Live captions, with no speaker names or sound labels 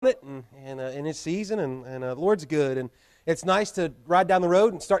change of season, and the Lord's good. And it's nice to ride down the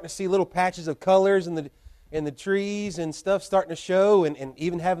road and starting to see little patches of colors in the trees and stuff starting to show, and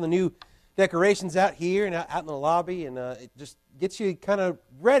even having the new decorations out here and out in the lobby, and it just gets you kind of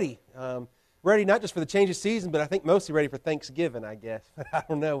ready. Ready not just for the change of season, but I think mostly ready for Thanksgiving, I guess. I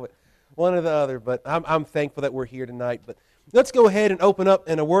don't know, but one or the other. But I'm thankful that we're here tonight. But let's go ahead and open up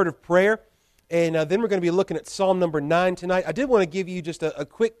in a word of prayer. And then we're going to be looking at Psalm number 9 tonight. I did want to give you just a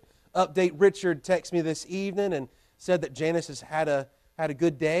quick update. Richard texted me this evening and said that Janice has had a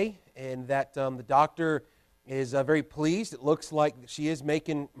good day, and that the doctor is very pleased. It looks like she is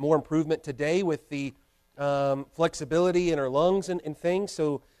making more improvement today with the flexibility in her lungs and things.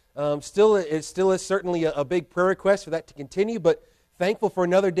 So it still is certainly a big prayer request for that to continue, but thankful for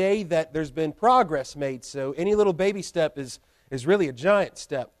another day that there's been progress made. So any little baby step is really a giant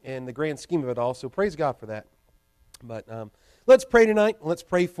step in the grand scheme of it all. So praise God for that. But let's pray tonight. Let's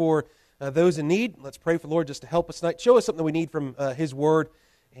pray for those in need. Let's pray for the Lord just to help us tonight. Show us something we need from His Word,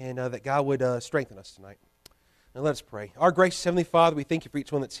 and that God would strengthen us tonight. Now let's pray. Our gracious Heavenly Father, we thank You for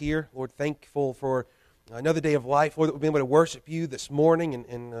each one that's here. Lord, thankful for another day of life. Lord, that we've been able to worship You this morning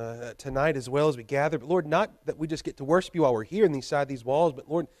and tonight as well as we gather. But Lord, not that we just get to worship You while we're here inside these walls, but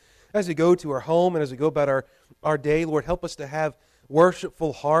Lord, as we go to our home and as we go about our day, Lord, help us to have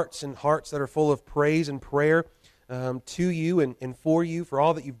worshipful hearts and hearts that are full of praise and prayer to You and for You, for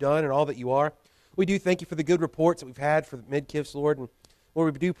all that You've done and all that You are. We do thank You for the good reports that we've had for the mid-gifts, Lord. And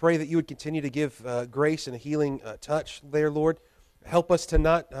Lord, we do pray that You would continue to give grace and a healing touch there, Lord. Help us to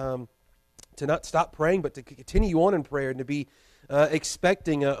not stop praying, but to continue on in prayer and to be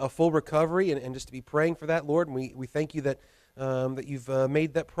expecting a full recovery and just to be praying for that, Lord. And we thank You that You've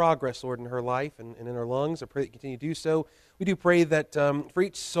made that progress, Lord, in her life and in her lungs. I pray that You continue to do so. We do pray that for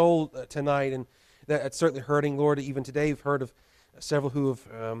each soul tonight, and that's certainly hurting, Lord. Even today, we've heard of several who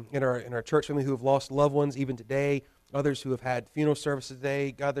have in our church family who have lost loved ones. Even today, others who have had funeral services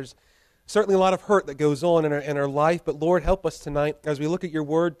today. God, there's certainly a lot of hurt that goes on in our life. But Lord, help us tonight as we look at Your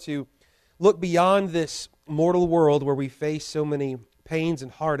Word to look beyond this mortal world where we face so many pains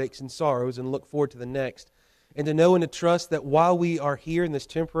and heartaches and sorrows and look forward to the next. And to know and to trust that while we are here in this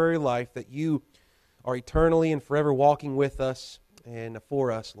temporary life, that You are eternally and forever walking with us and for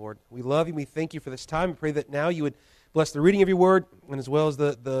us, Lord. We love You. We thank You for this time. We pray that now You would bless the reading of Your Word and as well as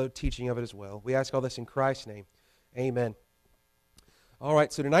the teaching of it as well. We ask all this in Christ's name. Amen. All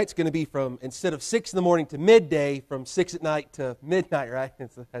right, so tonight's going to be from, instead of 6 in the morning to midday, from 6 at night to midnight, right?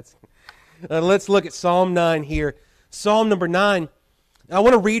 Let's look at Psalm 9 here. Psalm number 9. I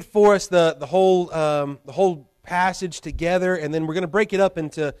want to read for us the whole passage together, and then we're going to break it up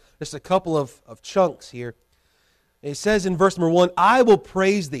into just a couple of chunks here. It says in verse number 1, I will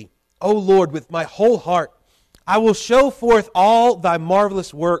praise Thee, O Lord, with my whole heart. I will show forth all Thy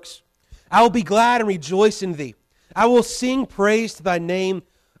marvelous works. I will be glad and rejoice in Thee. I will sing praise to Thy name,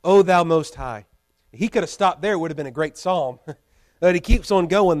 O Thou Most High. He could have stopped there. It would have been a great psalm. But he keeps on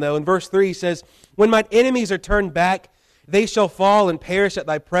going, though. In verse 3, he says, When mine enemies are turned back, they shall fall and perish at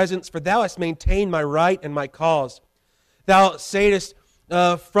Thy presence, for Thou hast maintained my right and my cause. Thou saidest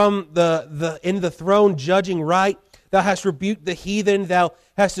from in the throne judging right. Thou hast rebuked the heathen. Thou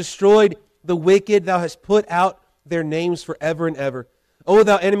hast destroyed the wicked. Thou hast put out their names forever and ever. O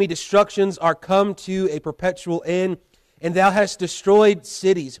Thou enemy, destructions are come to a perpetual end, and Thou hast destroyed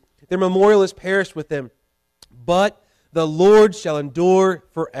cities. Their memorial is perished with them. But the Lord shall endure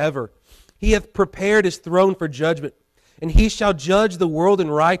forever. He hath prepared His throne for judgment, and He shall judge the world in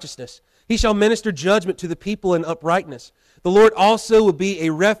righteousness. He shall minister judgment to the people in uprightness. The Lord also will be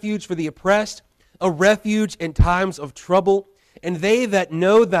a refuge for the oppressed, a refuge in times of trouble. And they that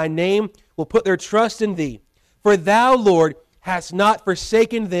know Thy name will put their trust in Thee. For Thou, Lord, hast not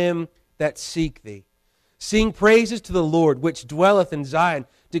forsaken them that seek Thee. Sing praises to the Lord, which dwelleth in Zion.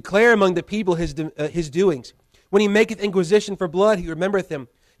 Declare among the people His doings. When He maketh inquisition for blood, He remembereth him.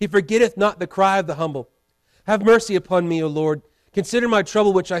 He forgetteth not the cry of the humble. Have mercy upon me, O Lord. Consider my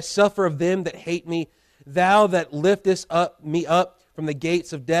trouble which I suffer of them that hate me. Thou that liftest me up from the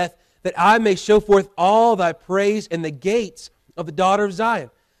gates of death, that I may show forth all Thy praise in the gates of the daughter of Zion.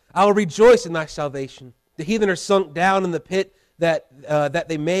 I will rejoice in Thy salvation. The heathen are sunk down in the pit that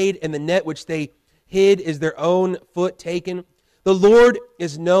they made, and the net which they hid is their own foot taken. The Lord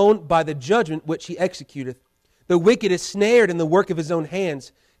is known by the judgment which He executeth. The wicked is snared in the work of his own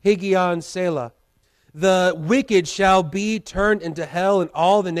hands. Higgaion Selah. The wicked shall be turned into hell, and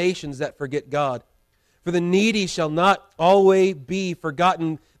all the nations that forget God. For the needy shall not always be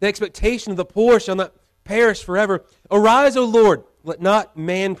forgotten. The expectation of the poor shall not perish forever. Arise, O Lord, let not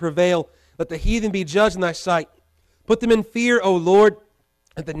man prevail. Let the heathen be judged in Thy sight. Put them in fear, O Lord,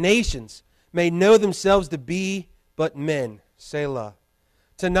 that the nations may know themselves to be but men. Selah.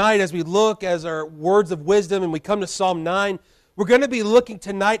 Tonight, as we look as our words of wisdom and we come to Psalm 9, we're going to be looking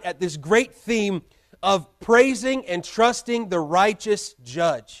tonight at this great theme of praising and trusting the righteous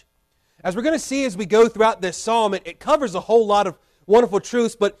judge. As we're going to see as we go throughout this psalm, it covers a whole lot of wonderful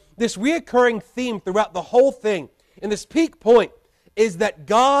truths, but this reoccurring theme throughout the whole thing, and this peak point, is that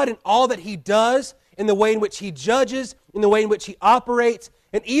God and all that He does, in the way in which He judges, in the way in which He operates,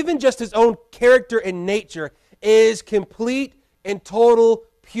 and even just His own character and nature, is complete and total,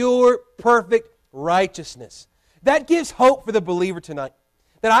 pure, perfect righteousness. That gives hope for the believer tonight.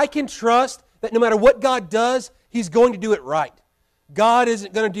 That I can trust that no matter what God does, He's going to do it right. God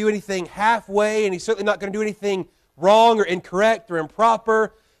isn't going to do anything halfway, and He's certainly not going to do anything wrong or incorrect or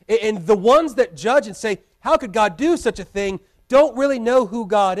improper. And the ones that judge and say, how could God do such a thing, don't really know who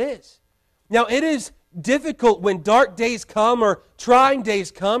God is. Now, it is difficult when dark days come or trying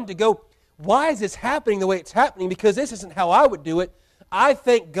days come to go, why is this happening the way it's happening? Because this isn't how I would do it. I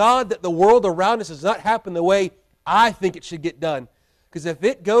thank God that the world around us does not happen the way I think it should get done. Because if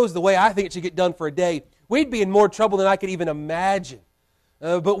it goes the way I think it should get done for a day, we'd be in more trouble than I could even imagine.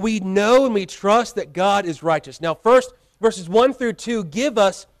 But we know and we trust that God is righteous. Now, first, verses 1 through 2 give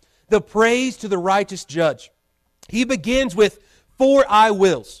us the praise to the righteous judge. He begins with 4 I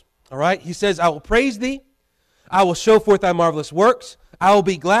wills. All right? He says, I will praise thee. I will show forth thy marvelous works. I will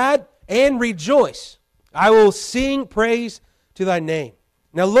be glad and rejoice. I will sing praise to thy name.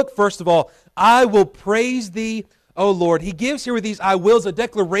 Now look, first of all, I will praise thee, O Lord. He gives here with these I wills a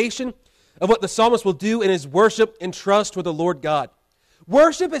declaration of what the psalmist will do in his worship and trust with the Lord God.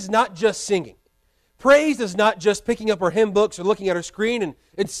 Worship is not just singing. Praise is not just picking up our hymn books or looking at our screen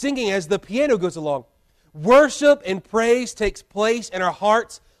and singing as the piano goes along. Worship and praise takes place in our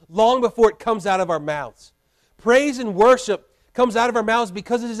hearts long before it comes out of our mouths. Praise and worship comes out of our mouths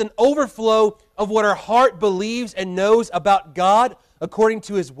because it is an overflow of what our heart believes and knows about God according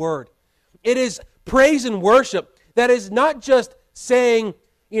to His Word. It is praise and worship that is not just saying,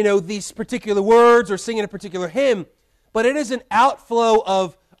 these particular words or singing a particular hymn, but it is an outflow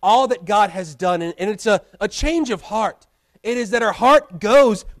of all that God has done, and it's a change of heart. It is that our heart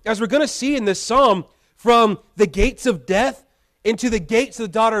goes, as we're going to see in this psalm, from the gates of death into the gates of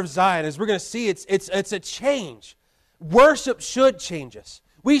the daughter of Zion. As we're going to see, it's a change. Worship should change us.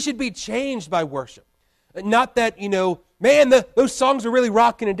 We should be changed by worship. Not that, those songs are really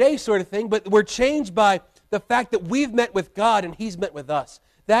rocking today sort of thing, but we're changed by the fact that we've met with God and He's met with us.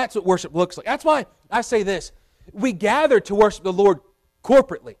 That's what worship looks like. That's why I say this. We gather to worship the Lord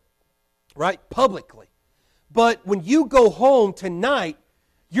corporately, right? Publicly. But when you go home tonight,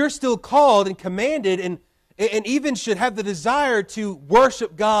 you're still called and commanded and even should have the desire to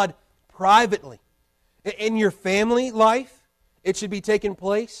worship God privately. In your family life, it should be taking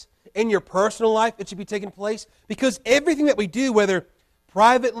place. In your personal life, it should be taking place. Because everything that we do, whether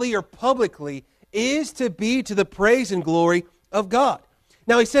privately or publicly, is to be to the praise and glory of God.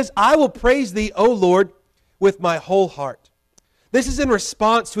 Now he says, I will praise thee, O Lord, with my whole heart. This is in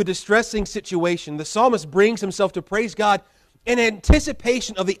response to a distressing situation. The psalmist brings himself to praise God in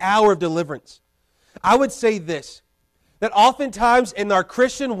anticipation of the hour of deliverance. I would say this, that oftentimes in our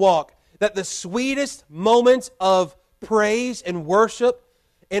Christian walk, that the sweetest moments of praise and worship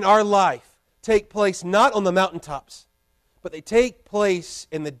in our life take place not on the mountaintops, but they take place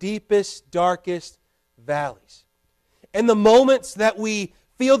in the deepest, darkest valleys. And the moments that we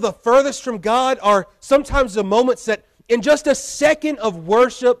feel the furthest from God are sometimes the moments that in just a second of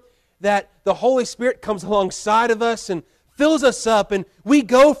worship that the Holy Spirit comes alongside of us and fills us up, and we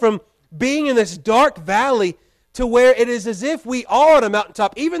go from being in this dark valley to where it is as if we are on a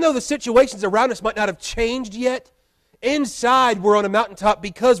mountaintop. Even though the situations around us might not have changed yet, inside we're on a mountaintop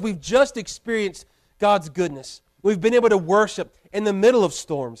because we've just experienced God's goodness. We've been able to worship in the middle of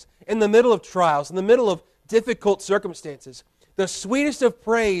storms, in the middle of trials, in the middle of difficult circumstances. The sweetest of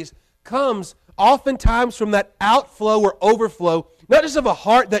praise comes oftentimes from that outflow or overflow, not just of a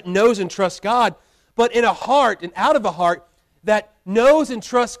heart that knows and trusts God, but in a heart and out of a heart that knows and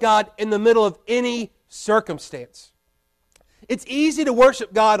trusts God in the middle of any circumstance. It's easy to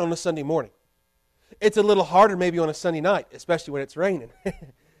worship God on a Sunday morning. It's a little harder maybe on a Sunday night, especially when it's raining.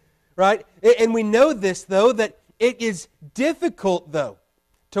 Right? And we know this, though, that it is difficult, though,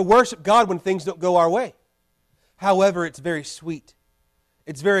 to worship God when things don't go our way. However, it's very sweet.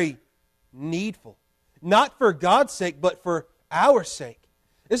 It's very needful. Not for God's sake, but for our sake.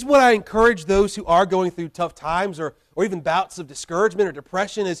 This is what I encourage those who are going through tough times or even bouts of discouragement or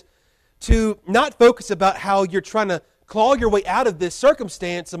depression, is to not focus about how you're trying to claw your way out of this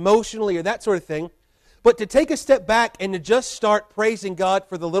circumstance emotionally or that sort of thing, but to take a step back and to just start praising God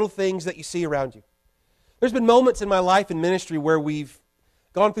for the little things that you see around you. There's been moments in my life and ministry where we've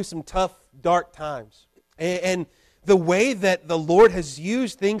gone through some tough, dark times. And the way that the Lord has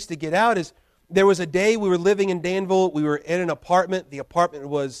used things to get out is, there was a day we were living in Danville. We were in an apartment. The apartment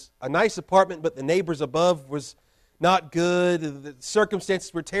was a nice apartment, but the neighbors above was not good. The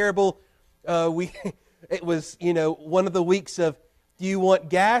circumstances were terrible. It was, one of the weeks of, do you want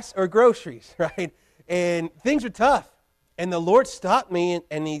gas or groceries, right? And things were tough. And the Lord stopped me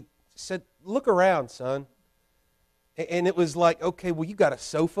and He said, look around, son. And it was like, okay, well, you got a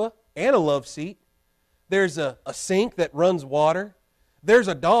sofa and a love seat. There's a sink that runs water. There's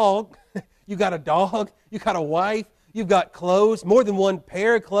a dog. You got a dog. You got a wife. You've got clothes, more than one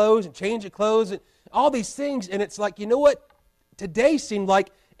pair of clothes and change of clothes and all these things. And it's like, you know what? Today seemed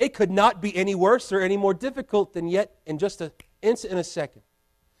like it could not be any worse or any more difficult than yet in just an instant, in a second.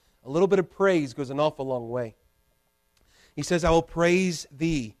 A little bit of praise goes an awful long way. He says, I will praise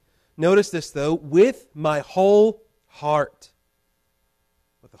thee. Notice this, though, with my whole heart.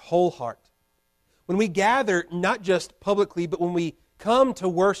 With the whole heart. When we gather, not just publicly, but when we come to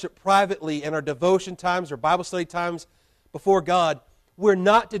worship privately in our devotion times or Bible study times before God, we're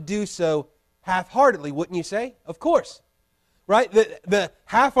not to do so half-heartedly, wouldn't you say? Of course. Right? The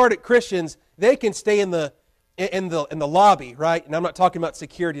half-hearted Christians, they can stay in the lobby, right? And I'm not talking about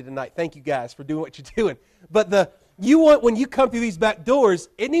security tonight. Thank you guys for doing what you're doing. But when you come through these back doors,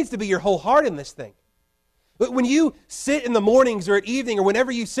 it needs to be your whole heart in this thing. But when you sit in the mornings or at evening or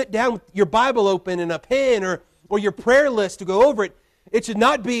whenever you sit down with your Bible open and a pen or your prayer list to go over it, it should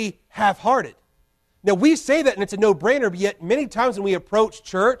not be half-hearted. Now, we say that and it's a no-brainer, but yet many times when we approach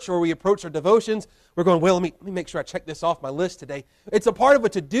church or we approach our devotions, we're going, well, let me make sure I check this off my list today. It's a part of a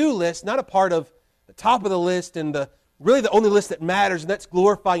to-do list, not a part of the top of the list and really the only list that matters, and that's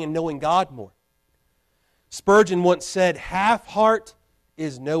glorifying and knowing God more. Spurgeon once said, half heart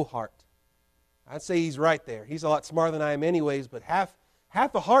is no heart. I'd say he's right there. He's a lot smarter than I am anyways, but half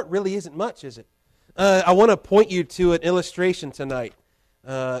a heart really isn't much, is it? I want to point you to an illustration tonight.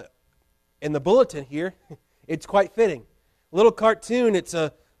 In the bulletin here, it's quite fitting. A little cartoon, it's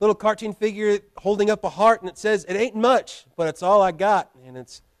a little cartoon figure holding up a heart, and it says, it ain't much, but it's all I got. And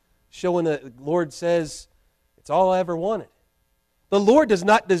it's showing that the Lord says, it's all I ever wanted. The Lord does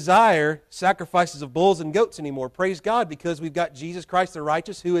not desire sacrifices of bulls and goats anymore. Praise God, because we've got Jesus Christ the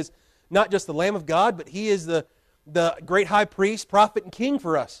righteous, who is not just the Lamb of God, but He is the great high priest, prophet, and king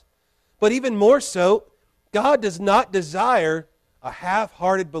for us. But even more so, God does not desire a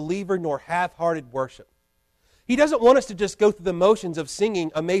half-hearted believer nor half-hearted worship. He doesn't want us to just go through the motions of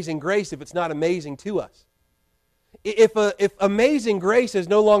singing Amazing Grace if it's not amazing to us. If Amazing Grace is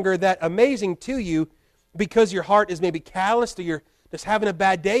no longer that amazing to you because your heart is maybe calloused or you're just having a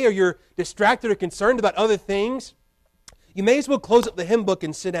bad day or you're distracted or concerned about other things, you may as well close up the hymn book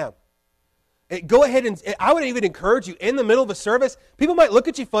and sit down. Go ahead and, I would even encourage you, in the middle of a service, people might look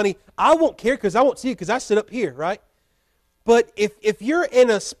at you funny. I won't care because I won't see you because I sit up here, right? But if you're in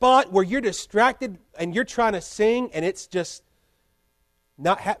a spot where you're distracted and you're trying to sing and it's just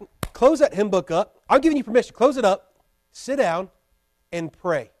not happening, close that hymn book up. I'm giving you permission. Close it up, sit down, and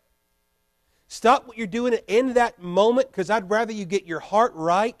pray. Stop what you're doing in that moment because I'd rather you get your heart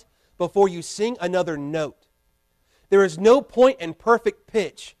right before you sing another note. There is no point in perfect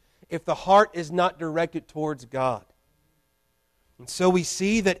pitch if the heart is not directed towards God. And so we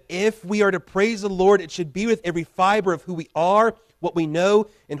see that if we are to praise the Lord, it should be with every fiber of who we are, what we know,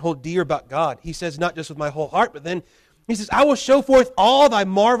 and hold dear about God. He says, not just with my whole heart, but then He says, I will show forth all thy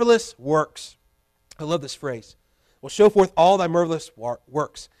marvelous works. I love this phrase. Will show forth all thy marvelous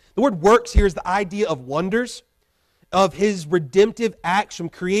works. The word works here is the idea of wonders, of His redemptive acts from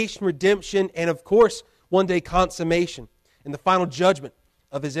creation, redemption, and of course, one day consummation and the final judgment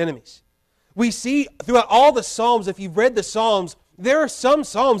of His enemies. We see throughout all the Psalms, if you've read the Psalms, there are some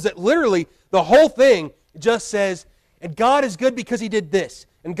Psalms that literally the whole thing just says, and God is good because He did this,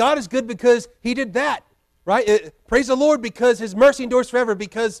 and God is good because He did that, right? Praise the Lord because His mercy endures forever,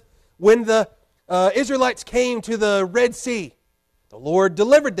 because when the Israelites came to the Red Sea, the Lord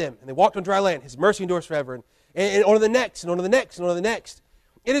delivered them, and they walked on dry land. His mercy endures forever, and on to the next, and on to the next, and on to the next.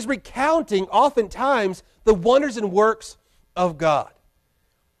 It is recounting oftentimes the wonders and works of God.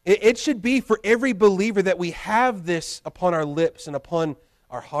 It should be for every believer that we have this upon our lips and upon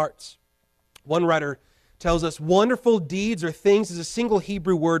our hearts. One writer tells us, wonderful deeds or things is a single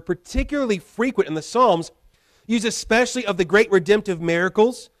Hebrew word particularly frequent in the Psalms, used especially of the great redemptive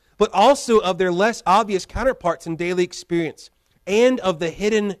miracles, but also of their less obvious counterparts in daily experience, and of the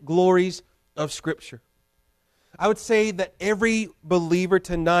hidden glories of Scripture. I would say that every believer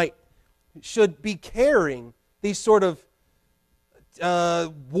tonight should be carrying these sort of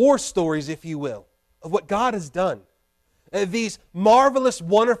war stories, if you will, of what God has done. These marvelous,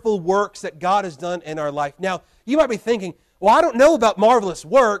 wonderful works that God has done in our life. Now, you might be thinking, well, I don't know about marvelous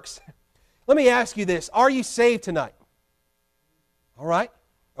works. Let me ask you this. Are you saved tonight? All right.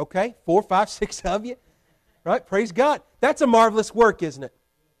 Okay. 4, 5, 6 of you. Right? Praise God. That's a marvelous work, isn't it?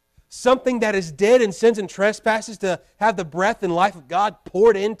 Something that is dead in sins and trespasses to have the breath and life of God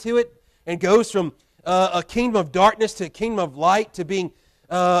poured into it and goes from a kingdom of darkness to a kingdom of light to being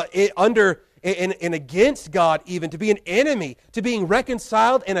under and against God even, to be an enemy, to being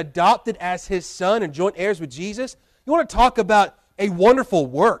reconciled and adopted as His Son and joint heirs with Jesus. You want to talk about a wonderful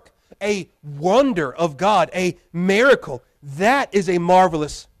work, a wonder of God, a miracle. That is a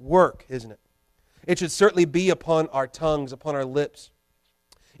marvelous work, isn't it? It should certainly be upon our tongues, upon our lips.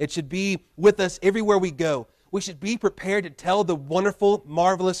 It should be with us everywhere we go. We should be prepared to tell the wonderful,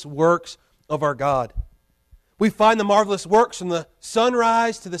 marvelous works of our God. We find the marvelous works from the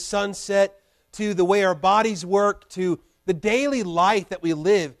sunrise to the sunset, to the way our bodies work, to the daily life that we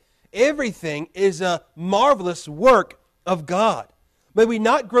live. Everything is a marvelous work of God. May we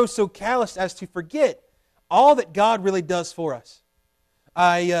not grow so callous as to forget all that God really does for us.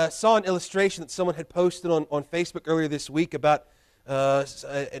 I saw an illustration that someone had posted on Facebook earlier this week about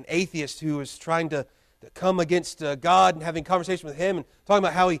an atheist who was trying to come against God and having a conversation with Him and talking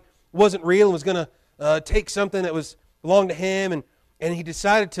about how He wasn't real and was going to take something that belonged to Him, and he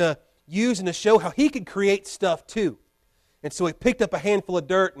decided to use and to show how he could create stuff too. And so he picked up a handful of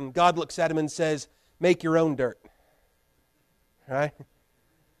dirt, and God looks at him and says, "Make your own dirt." Right?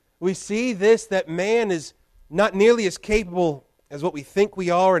 We see this, that man is not nearly as capable as what we think we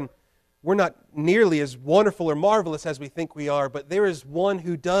are, and we're not nearly as wonderful or marvelous as we think we are, but there is one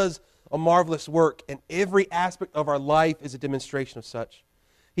who does a marvelous work, and every aspect of our life is a demonstration of such.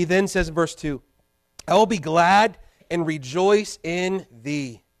 He then says in verse 2, "I will be glad and rejoice in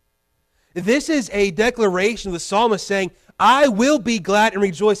thee." This is a declaration of the psalmist saying, "I will be glad and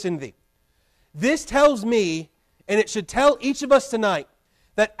rejoice in thee." This tells me, and it should tell each of us tonight,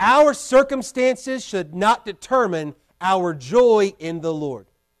 that our circumstances should not determine our joy in the Lord.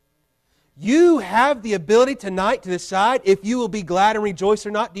 You have the ability tonight to decide if you will be glad and rejoice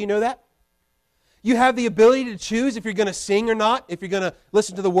or not. Do you know that? You have the ability to choose if you're going to sing or not, if you're going to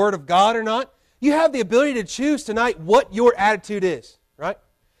listen to the Word of God or not. You have the ability to choose tonight what your attitude is, right?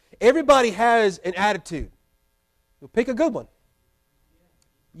 Everybody has an attitude. So pick a good one.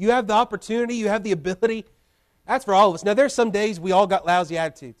 You have the opportunity, you have the ability. That's for all of us. Now, there's some days we all got lousy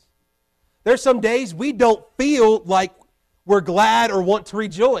attitudes. There's some days we don't feel like we're glad or want to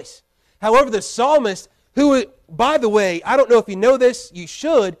rejoice. However, the psalmist, who, by the way, I don't know if you know this, you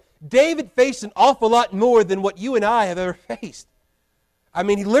should, David faced an awful lot more than what you and I have ever faced. I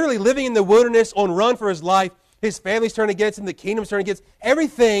mean, he literally living in the wilderness on run for his life. His family's turned against him. The kingdom's turned against him.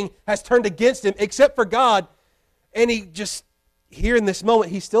 Everything has turned against him except for God. And he just, here in this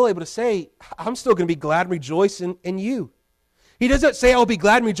moment, he's still able to say, I'm still going to be glad and rejoice in you. He doesn't say, I will be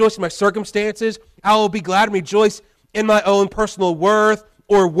glad and rejoice in my circumstances. I will be glad and rejoice in my own personal worth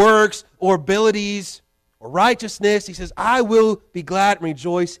or works or abilities or righteousness. He says, I will be glad and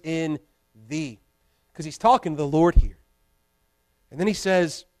rejoice in thee. Because he's talking to the Lord here. And then he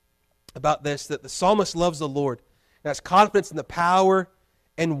says about this, that the psalmist loves the Lord and has confidence in the power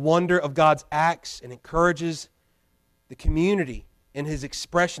and wonder of God's acts and encourages the community in his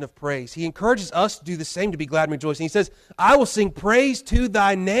expression of praise. He encourages us to do the same, to be glad and rejoice. And he says, I will sing praise to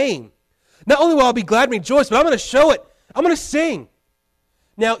thy name. Not only will I be glad and rejoice, but I'm going to show it. I'm going to sing.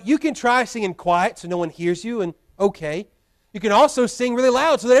 Now, you can try singing quiet so no one hears you, and okay. You can also sing really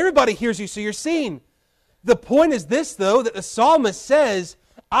loud so that everybody hears you, so you're seen. The point is this, though, that the psalmist says,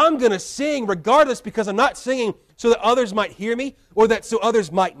 I'm going to sing regardless, because I'm not singing so that others might hear me or that so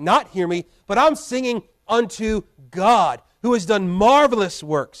others might not hear me, but I'm singing unto God, who has done marvelous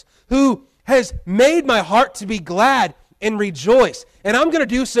works, who has made my heart to be glad and rejoice. And I'm going to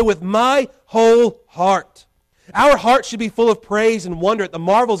do so with my whole heart. Our heart should be full of praise and wonder at the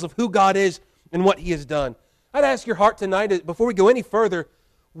marvels of who God is and what He has done. I'd ask your heart tonight, before we go any further,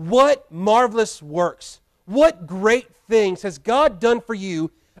 what marvelous works, what great things has God done for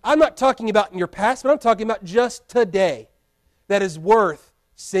you? I'm not talking about in your past, but I'm talking about just today. That is worth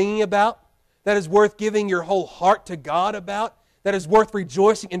singing about, that is worth giving your whole heart to God about, that is worth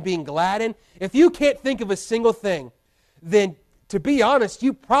rejoicing and being glad in. If you can't think of a single thing, then to be honest,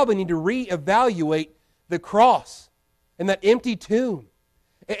 you probably need to reevaluate the cross and that empty tomb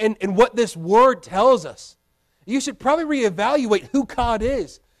and what this word tells us. You should probably reevaluate who God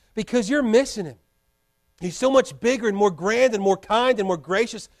is, because you're missing Him. He's so much bigger and more grand and more kind and more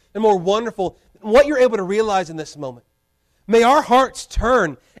gracious and more wonderful than what you're able to realize in this moment. May our hearts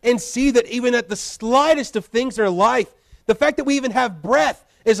turn and see that even at the slightest of things in our life, the fact that we even have breath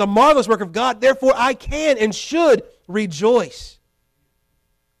is a marvelous work of God. Therefore, I can and should rejoice.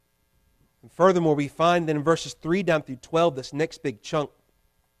 And furthermore, we find that in verses 3 down through 12, this next big chunk,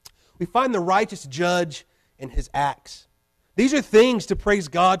 we find the righteous judge and his acts. These are things to praise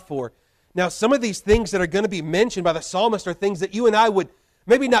God for. Now, some of these things that are going to be mentioned by the psalmist are things that you and I would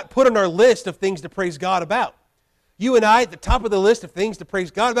maybe not put on our list of things to praise God about. You and I, at the top of the list of things to praise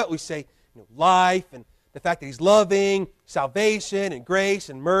God about, we say life and the fact that He's loving, salvation and grace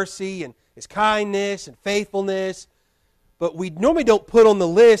and mercy and His kindness and faithfulness. But we normally don't put on the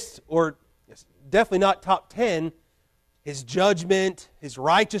list, or definitely not top 10, His judgment, His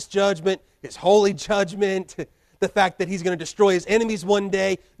righteous judgment, His holy judgment, the fact that He's going to destroy His enemies one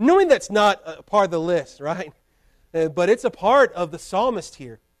day. Knowing that's not a part of the list, right? But it's a part of the psalmist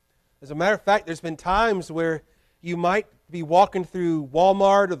here. As a matter of fact, there's been times where you might be walking through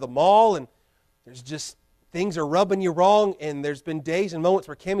Walmart or the mall and there's just things are rubbing you wrong, and there's been days and moments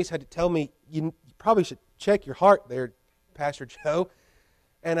where Cammy's had to tell me, you probably should check your heart there, Pastor Joe.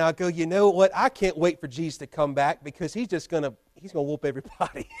 And I'll go, you know what, I can't wait for Jesus to come back because he's going to whoop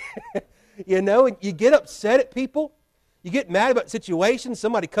everybody. And you get upset at people. You get mad about situations.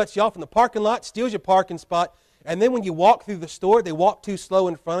 Somebody cuts you off in the parking lot, steals your parking spot, and then when you walk through the store, they walk too slow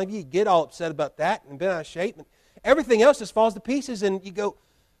in front of you. You get all upset about that and bent out of shape. And everything else just falls to pieces, and you go,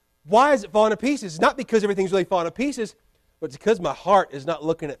 why is it falling to pieces? It's not because everything's really falling to pieces, but it's because my heart is not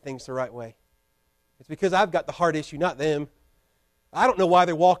looking at things the right way. It's because I've got the heart issue, not them. I don't know why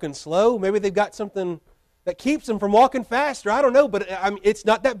they're walking slow. Maybe they've got something that keeps them from walking faster. I don't know, but it's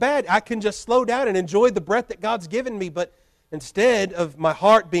not that bad. I can just slow down and enjoy the breath that God's given me, but instead of my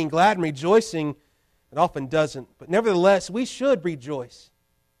heart being glad and rejoicing, it often doesn't. But nevertheless, we should rejoice.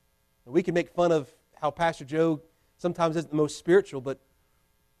 We can make fun of how Pastor Joe sometimes isn't the most spiritual, but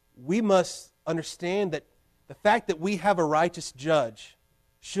we must understand that the fact that we have a righteous judge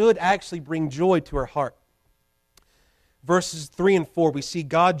should actually bring joy to our heart. Verses 3 and 4, we see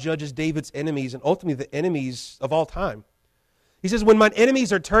God judges David's enemies and ultimately the enemies of all time. He says, when mine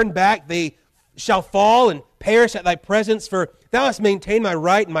enemies are turned back, they shall fall and perish at thy presence, for thou hast maintained my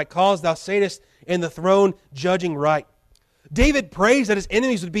right and my cause, thou satest in the throne, judging right. David prays that his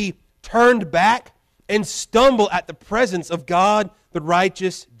enemies would be turned back and stumble at the presence of God, the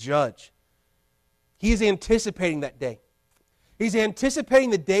righteous judge. He is anticipating that day. He's anticipating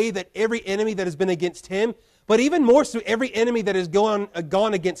the day that every enemy that has been against him, but even more so, every enemy that has gone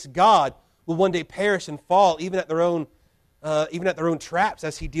against God will one day perish and fall, even at their own traps,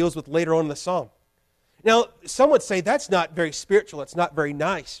 as he deals with later on in the psalm. Now, some would say that's not very spiritual. It's not very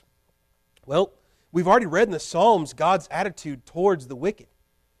nice. Well, we've already read in the Psalms God's attitude towards the wicked.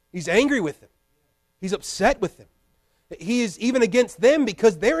 He's angry with them. He's upset with them. He is even against them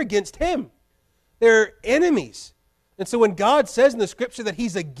because they're against him. They're enemies. And so when God says in the Scripture that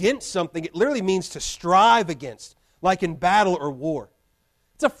He's against something, it literally means to strive against, like in battle or war.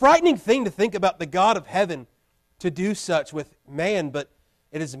 It's a frightening thing to think about the God of heaven to do such with man, but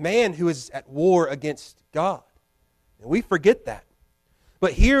it is man who is at war against God. And we forget that.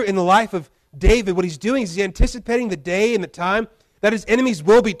 But here in the life of David, what he's doing is he's anticipating the day and the time that his enemies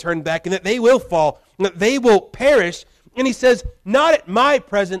will be turned back and that they will fall and that they will perish. And he says, not at my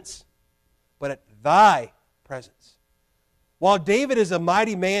presence, but at thy presence. While David is a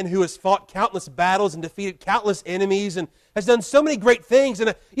mighty man who has fought countless battles and defeated countless enemies and has done so many great things,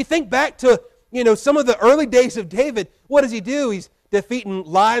 and you think back to some of the early days of David, what does he do? He's defeating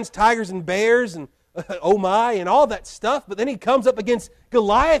lions, tigers, and bears, and oh my, and all that stuff. But then he comes up against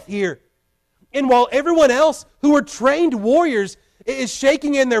Goliath here. And while everyone else who are trained warriors is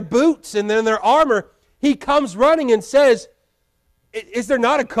shaking in their boots and in their armor, he comes running and says, is there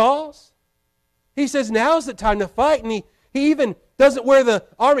not a cause? He says, now's the time to fight. And he even doesn't wear the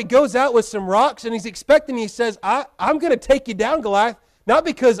armor. He goes out with some rocks and he's expecting, he says, I'm going to take you down, Goliath, not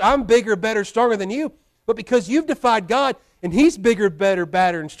because I'm bigger, better, stronger than you, but because you've defied God and He's bigger, better,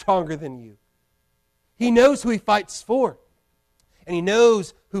 badder, and stronger than you. He knows who he fights for, and he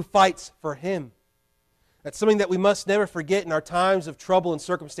knows who fights for him. That's something that we must never forget in our times of trouble and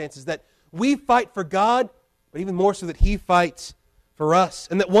circumstances, that we fight for God, but even more so that He fights for us,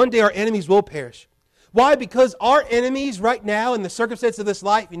 and that one day our enemies will perish. Why? Because our enemies right now in the circumstance of this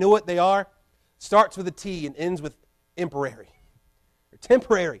life, you know what they are? Starts with a T and ends with temporary. Or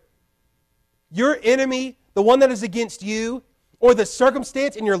temporary. Your enemy, the one that is against you, or the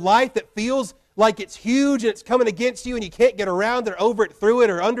circumstance in your life that feels like it's huge and it's coming against you and you can't get around it or over it, through it,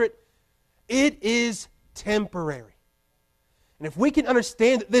 or under it, it is temporary. And if we can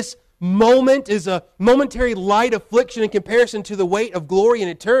understand that this moment is a momentary light affliction in comparison to the weight of glory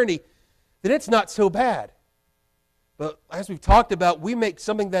and eternity, then it's not so bad. But as we've talked about, we make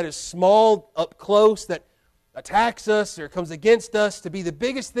something that is small up close, that attacks us or comes against us, to be the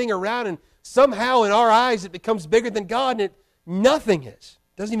biggest thing around, and somehow in our eyes it becomes bigger than God, and nothing is.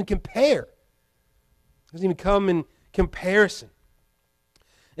 It doesn't even compare. It doesn't even come in comparison.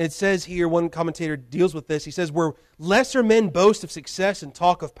 And it says here, one commentator deals with this, he says, where lesser men boast of success and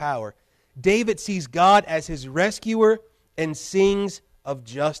talk of power, David sees God as his rescuer and sings of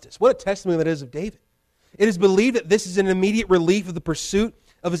justice. What a testimony that is of David. It is believed that this is an immediate relief of the pursuit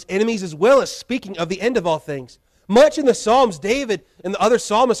of his enemies, as well as speaking of the end of all things. Much in the Psalms, David and the other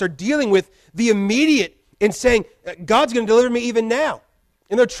psalmists are dealing with the immediate and saying, God's going to deliver me even now.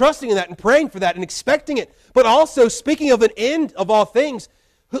 And they're trusting in that and praying for that and expecting it. But also, speaking of an end of all things,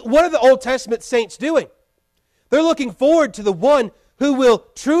 what are the Old Testament saints doing? They're looking forward to the one who will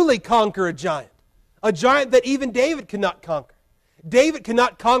truly conquer a giant that even David could not conquer. David could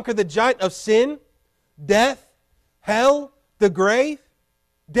not conquer the giant of sin, death, hell, the grave.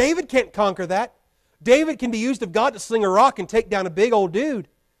 David can't conquer that. David can be used of God to sling a rock and take down a big old dude,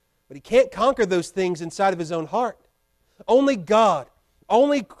 but he can't conquer those things inside of his own heart. Only God,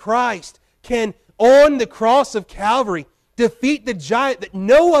 only Christ can, on the cross of Calvary, defeat the giant that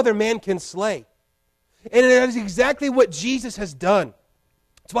no other man can slay. And it is exactly what Jesus has done.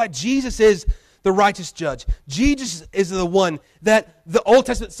 That's why Jesus is the righteous judge. Jesus is the one that the Old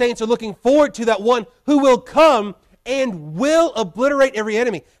Testament saints are looking forward to, that one who will come and will obliterate every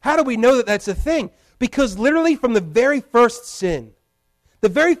enemy. How do we know that that's a thing? Because literally from the very first sin, the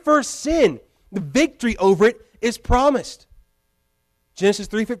victory over it is promised. Genesis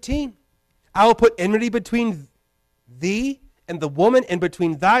 3:15, I will put enmity between thee and the woman, and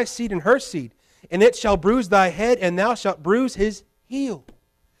between thy seed and her seed, and it shall bruise thy head, and thou shalt bruise his heel.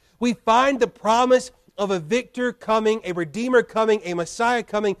 We find the promise of a victor coming, a redeemer coming, a Messiah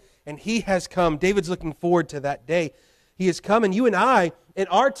coming, and he has come. David's looking forward to that day. He has come, and you and I, in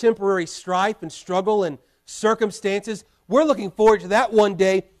our temporary strife and struggle and circumstances, we're looking forward to that one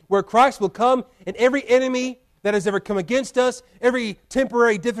day where Christ will come, and every enemy that has ever come against us, every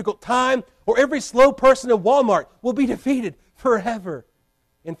temporary difficult time, or every slow person at Walmart will be defeated forever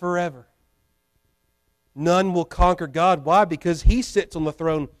and forever. None will conquer God. Why? Because he sits on the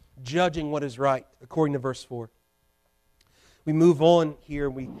throne judging what is right, according to verse 4. We move on here.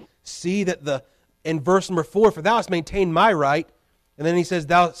 We see that in verse number 4, for thou hast maintained my right. And then he says,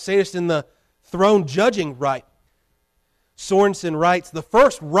 thou sayest in the throne judging right. Sorensen writes, the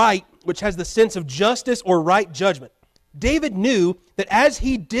first right, which has the sense of justice or right judgment. David knew that as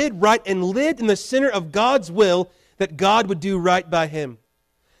he did right and lived in the center of God's will, that God would do right by him.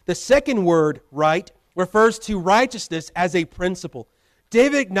 The second word, right, refers to righteousness as a principle.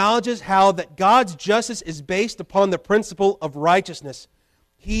 David acknowledges how that God's justice is based upon the principle of righteousness.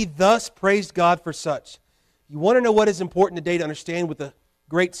 He thus praised God for such. You want to know what is important today to understand with the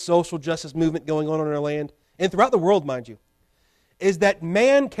great social justice movement going on in our land, and throughout the world, mind you, is that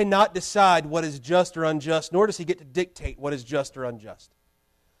man cannot decide what is just or unjust, nor does he get to dictate what is just or unjust.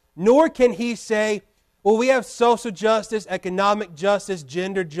 Nor can he say, well, we have social justice, economic justice,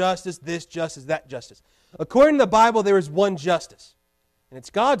 gender justice, this justice, that justice. According to the Bible, there is one justice, and it's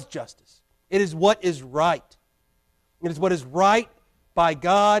God's justice. It is what is right. It is what is right by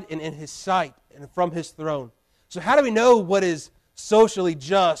God and in his sight and from his throne. So how do we know what is socially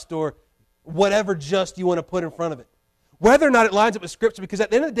just, or whatever just you want to put in front of it? Whether or not it lines up with Scripture, because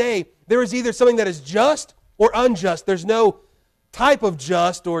at the end of the day, there is either something that is just or unjust. There's no type of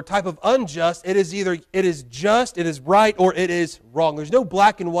just or type of unjust. It is either it is just, it is right, or it is wrong. There's no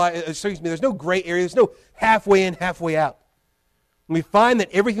black and white, there's no gray area. There's no halfway in, halfway out. And we find that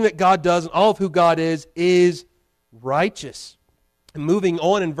everything that God does and all of who God is righteous. And moving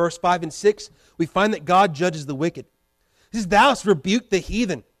on in verse 5 and 6, we find that God judges the wicked. He says, thou hast rebuked the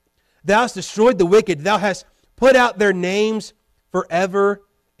heathen. Thou hast destroyed the wicked. Thou hast put out their names forever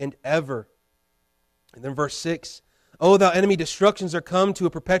and ever. And then verse 6, O thou enemy, destructions are come to a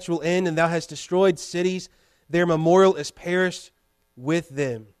perpetual end, and thou hast destroyed cities. Their memorial is perished with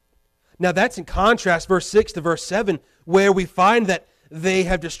them. Now that's in contrast, verse 6 to verse 7, where we find that they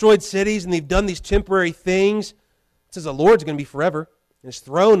have destroyed cities and they've done these temporary things. It says the Lord's going to be forever, and his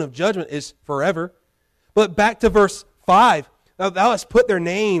throne of judgment is forever. But back to verse 5, thou hast put their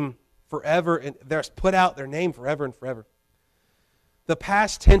name forever, and thou hast put out their name forever and forever. The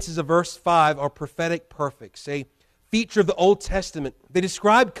past tenses of verse 5 are prophetic perfects, a feature of the Old Testament. They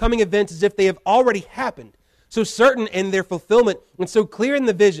describe coming events as if they have already happened, so certain in their fulfillment and so clear in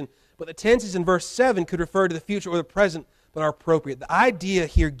the vision. but the tenses in verse 7 could refer to the future or the present, but are appropriate. The idea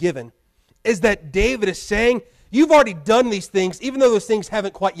here given is that David is saying, you've already done these things, even though those things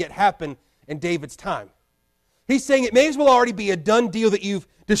haven't quite yet happened in David's time. He's saying it may as well already be a done deal that you've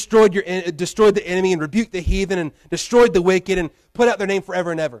destroyed the enemy and rebuked the heathen and destroyed the wicked and put out their name forever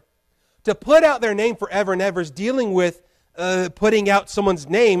and ever. To put out their name forever and ever is dealing with putting out someone's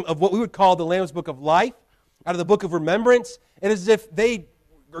name of what we would call the Lamb's Book of Life, out of the Book of Remembrance, and as if they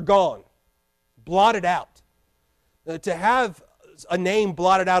are gone, blotted out. To have a name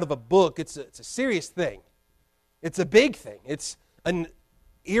blotted out of a book, it's a serious thing. It's a big thing. It's an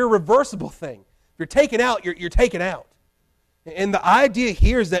irreversible thing. If you're taken out, you're taken out. And the idea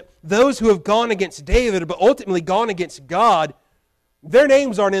here is that those who have gone against David, but ultimately gone against God, their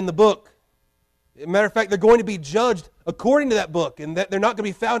names aren't in the book. As a matter of fact, they're going to be judged according to that book, and that they're not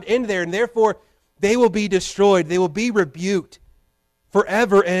going to be found in there, and therefore they will be destroyed. They will be rebuked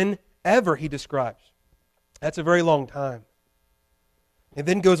forever and ever, he describes. That's a very long time. And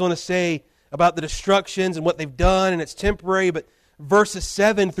then goes on to say about the destructions and what they've done, and it's temporary, but verses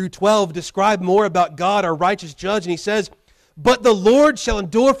 7 through 12 describe more about God, our righteous judge, and he says, but the Lord shall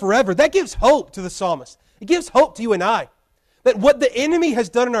endure forever. That gives hope to the psalmist. It gives hope to you and I. That what the enemy has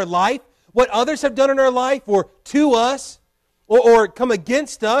done in our life, what others have done in our life, or to us, or come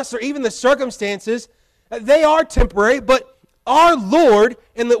against us, or even the circumstances, they are temporary, but our Lord,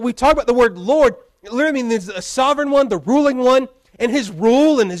 and we talk about the word Lord, it literally means the sovereign one, the ruling one, and his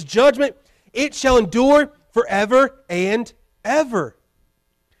rule and his judgment, it shall endure forever and ever.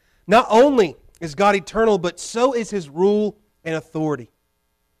 Not only is God eternal, but so is his rule and authority.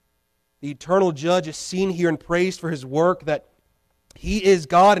 The eternal judge is seen here and praised for his work, that he is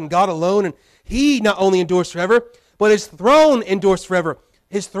God and God alone, and he not only endures forever, but his throne endures forever.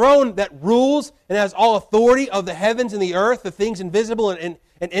 His throne that rules and has all authority of the heavens and the earth, the things invisible and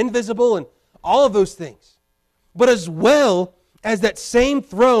invisible, and all of those things. But as well as that same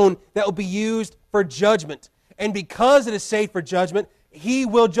throne that will be used for judgment. And because it is saved for judgment, he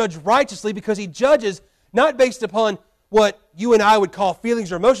will judge righteously, because he judges not based upon what you and I would call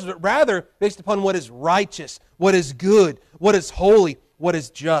feelings or emotions, but rather based upon what is righteous, what is good, what is holy, what is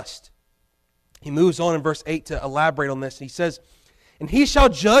just. He moves on in verse 8 to elaborate on this. And he says, and he shall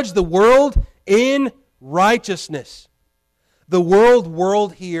judge the world in righteousness. The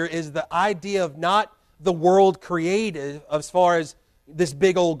world here is the idea of not the world created as far as this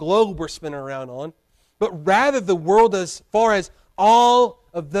big old globe we're spinning around on, but rather the world as far as all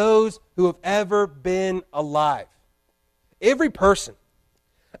of those who have ever been alive. Every person.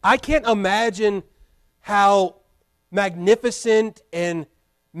 I can't imagine how magnificent and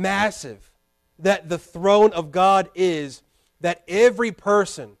massive that the throne of God is, that every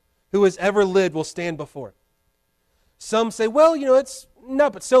person who has ever lived will stand before it. Some say, well, it's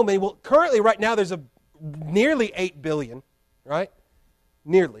not but so many. Well, currently right now there's nearly 8 billion, right?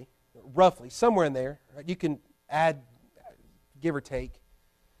 Nearly, roughly, somewhere in there. Right? You can add, give or take.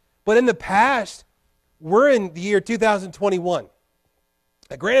 But in the past, we're in the year 2021.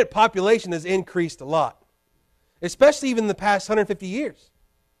 Granted, population has increased a lot, especially even in the past 150 years.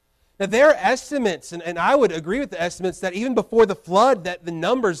 Now, there are estimates, and I would agree with the estimates, that even before the flood, that the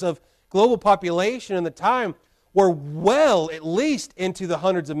numbers of global population in the time were well at least into the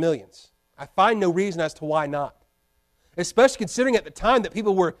hundreds of millions. I find no reason as to why not. Especially considering at the time that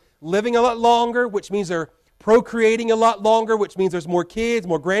people were living a lot longer, which means they're procreating a lot longer, which means there's more kids,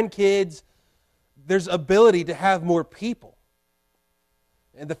 more grandkids. There's ability to have more people.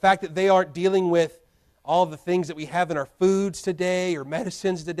 And the fact that they aren't dealing with all the things that we have in our foods today or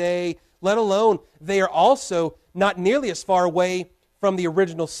medicines today, let alone they are also not nearly as far away from the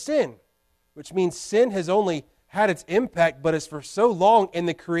original sin, which means sin has only had its impact, but is for so long in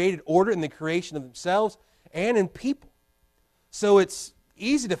the created order, in the creation of themselves, and in people. So it's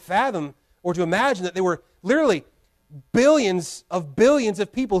easy to fathom or to imagine that there were literally billions of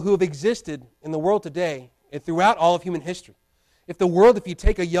people who have existed in the world today and throughout all of human history. If you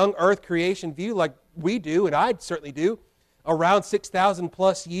take a young earth creation view like we do, and I certainly do, around 6,000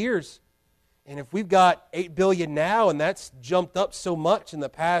 plus years, and if we've got 8 billion now, and that's jumped up so much in the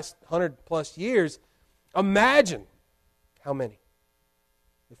past 100 plus years, imagine how many.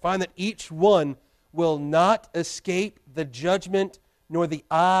 You find that each one will not escape the judgment nor the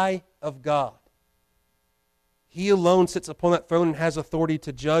eye of God. He alone sits upon that throne and has authority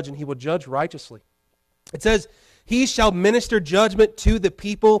to judge, and he will judge righteously. It says, he shall minister judgment to the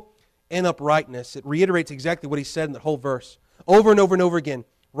people in uprightness. It reiterates exactly what he said in that whole verse. Over and over and over again.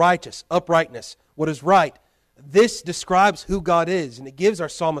 Righteous, uprightness, what is right. This describes who God is, and it gives our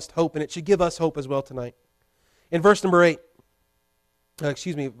psalmist hope, and it should give us hope as well tonight. In verse number 8,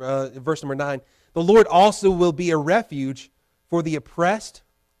 verse number 9. The Lord also will be a refuge for the oppressed,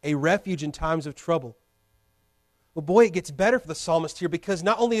 a refuge in times of trouble. Well, boy, it gets better for the psalmist here, because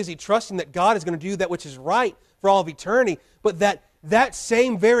not only is he trusting that God is going to do that which is right for all of eternity, but that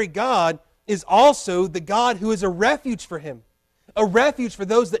same very God is also the God who is a refuge for him, a refuge for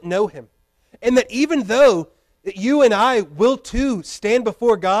those that know him. And that even though that you and I will too stand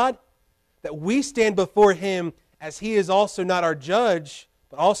before God, that we stand before him as he is also not our judge,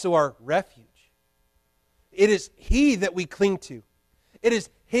 but also our refuge. It is he that we cling to. It is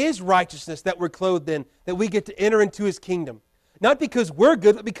his righteousness that we're clothed in, that we get to enter into his kingdom. Not because we're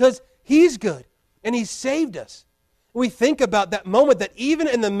good, but because he's good, and he's saved us. We think about that moment that even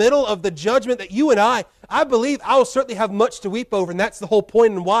in the middle of the judgment that you and I believe I will certainly have much to weep over, and that's the whole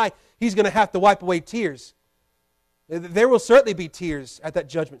point and why he's going to have to wipe away tears. There will certainly be tears at that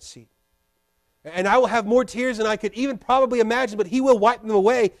judgment seat. And I will have more tears than I could even probably imagine, but he will wipe them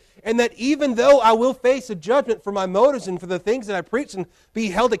away. And that even though I will face a judgment for my motives and for the things that I preach and be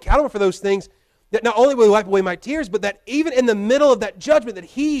held accountable for those things, that not only will he wipe away my tears, but that even in the middle of that judgment, that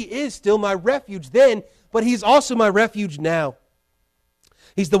he is still my refuge then, but he's also my refuge now.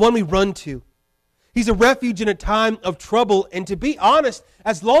 He's the one we run to. He's a refuge in a time of trouble. And to be honest,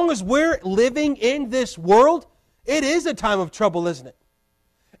 as long as we're living in this world, it is a time of trouble, isn't it?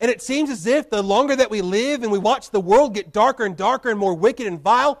 And it seems as if the longer that we live and we watch the world get darker and darker and more wicked and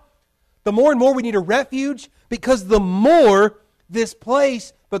vile, the more and more we need a refuge, because the more this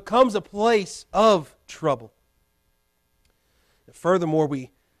place becomes a place of trouble. Furthermore,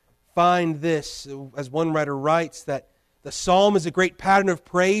 we find this, as one writer writes, that the psalm is a great pattern of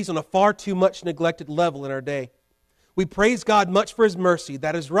praise on a far too much neglected level in our day. We praise God much for his mercy,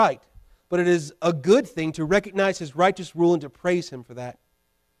 that is right, but it is a good thing to recognize his righteous rule and to praise him for that.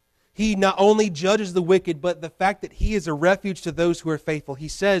 He not only judges the wicked, but the fact that he is a refuge to those who are faithful. He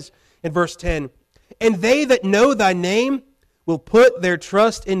says in verse 10, "And they that know thy name will put their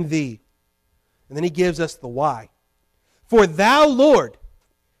trust in thee." And then he gives us the why. "For thou, Lord,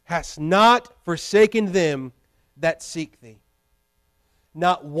 hast not forsaken them that seek thee."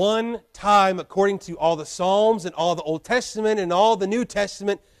 Not one time, according to all the Psalms and all the Old Testament and all the New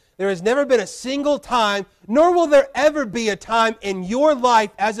Testament, there has never been a single time, nor will there ever be a time in your life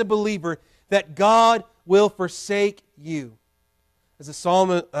as a believer that God will forsake you. As a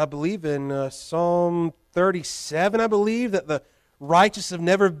psalm, I believe in Psalm 37, I believe, that the righteous have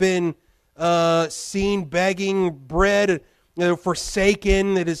never been seen begging bread,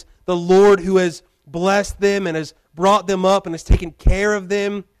 forsaken. It is the Lord who has blessed them and has brought them up and has taken care of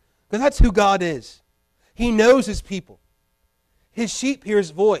them. Because that's who God is. He knows his people. His sheep hear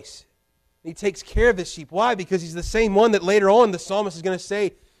his voice. He takes care of his sheep. Why? Because he's the same one that later on the psalmist is going to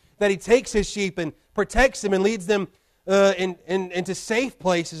say that he takes his sheep and protects them and leads them into safe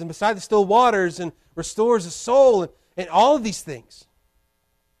places and beside the still waters and restores the soul and all of these things.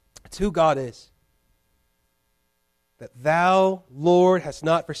 It's who God is. That thou, Lord, hast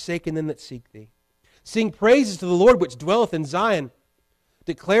not forsaken them that seek thee. Sing praises to the Lord which dwelleth in Zion.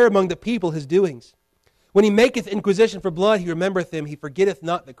 Declare among the people his doings. When he maketh inquisition for blood, he remembereth him. He forgetteth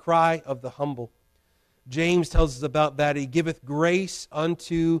not the cry of the humble. James tells us about that. He giveth grace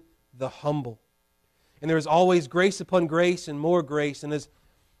unto the humble. And there is always grace upon grace and more grace. And as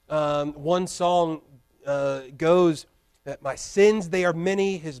one song goes, that my sins, they are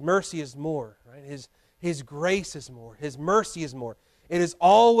many, his mercy is more. Right? His grace is more. His mercy is more. It is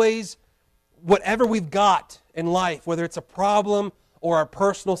always whatever we've got in life, whether it's a problem or our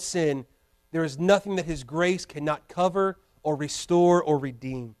personal sin, there is nothing that his grace cannot cover or restore or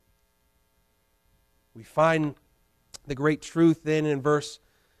redeem. We find the great truth then in verse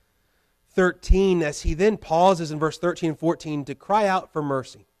 13 as he then pauses in verse 13 and 14 to cry out for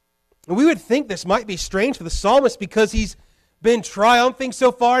mercy. And we would think this might be strange for the psalmist because he's been triumphing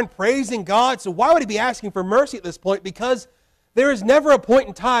so far and praising God. So why would he be asking for mercy at this point? Because there is never a point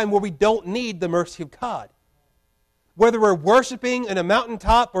in time where we don't need the mercy of God. Whether we're worshiping in a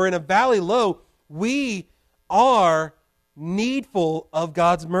mountaintop or in a valley low, we are needful of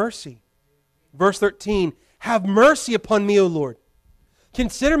God's mercy. Verse 13, "Have mercy upon me, O Lord.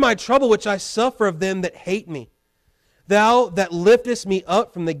 Consider my trouble which I suffer of them that hate me. Thou that liftest me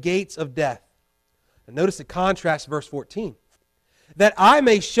up from the gates of death." And notice the contrast, verse 14. "That I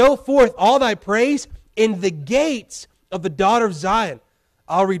may show forth all thy praise in the gates of the daughter of Zion.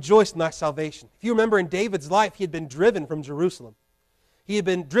 I'll rejoice in thy salvation." If you remember in David's life, he had been driven from Jerusalem. He had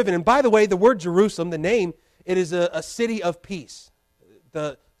been driven. And by the way, the word Jerusalem, the name, it is a city of peace.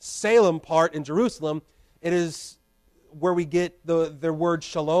 The Salem part in Jerusalem, it is where we get their word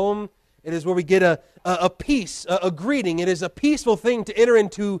shalom. It is where we get a peace, a greeting. It is a peaceful thing to enter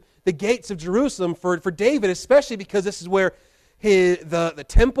into the gates of Jerusalem for David, especially because this is where the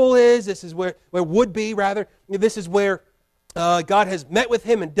temple is. This is where would be, rather. This is where God has met with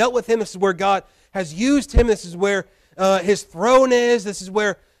him and dealt with him. This is where God has used him. This is where his throne is. This is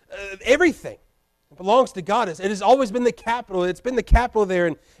where everything belongs to God. It has always been the capital. It's been the capital there.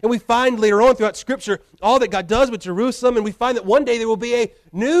 And we find later on throughout Scripture all that God does with Jerusalem. And we find that one day there will be a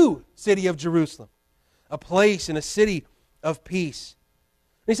new city of Jerusalem, a place and a city of peace.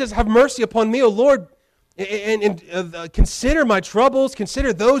 And he says, have mercy upon me, O Lord, and consider my troubles,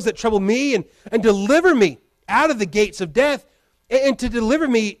 consider those that trouble me, and deliver me out of the gates of death, and to deliver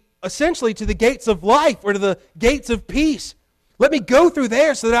me essentially to the gates of life or to the gates of peace. Let me go through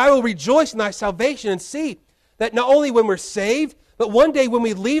there so that I will rejoice in thy salvation and see that not only when we're saved, but one day when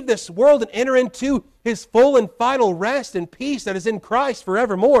we leave this world and enter into his full and final rest and peace that is in Christ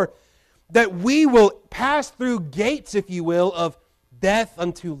forevermore, that we will pass through gates, if you will, of death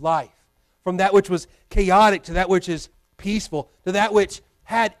unto life. From that which was chaotic to that which is peaceful, to that which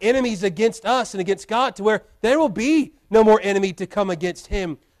had enemies against us and against God, to where there will be no more enemy to come against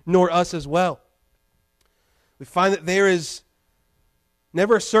him nor us as well. We find that there is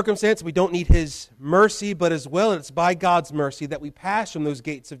never a circumstance we don't need his mercy, but as well it's by God's mercy that we pass from those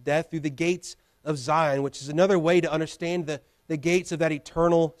gates of death through the gates of Zion, which is another way to understand the gates of that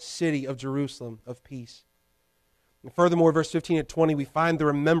eternal city of Jerusalem of peace. And furthermore, verse 15 and 20, we find the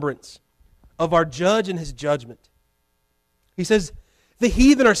remembrance of our judge and his judgment. He says, the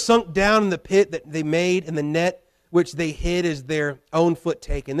heathen are sunk down in the pit that they made, and the net which they hid is their own foot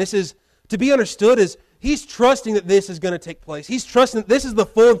taken. This is to be understood as he's trusting that this is going to take place. He's trusting that this is the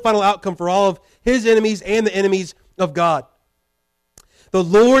full and final outcome for all of his enemies and the enemies of God. The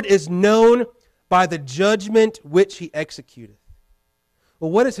Lord is known by the judgment which he executeth.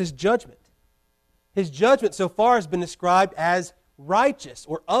 Well, what is his judgment? His judgment so far has been described as righteous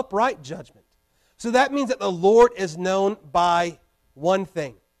or upright judgment. So that means that the Lord is known by one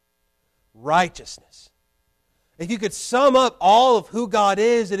thing: righteousness. If you could sum up all of who God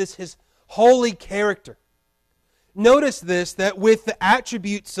is, it is his holy character. Notice this, that with the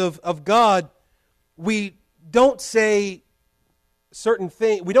attributes of God, we don't say certain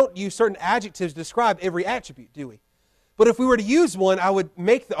things, we don't use certain adjectives to describe every attribute, do we? But if we were to use one, I would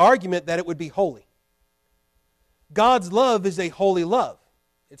make the argument that it would be holy. God's love is a holy love.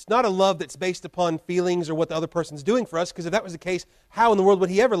 It's not a love that's based upon feelings or what the other person's doing for us, because if that was the case, how in the world would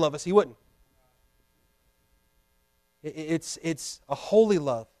he ever love us? He wouldn't. It's a holy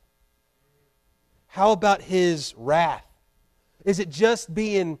love. How about his wrath? Is it just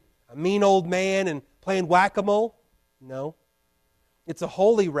being a mean old man and playing whack-a-mole? No. It's a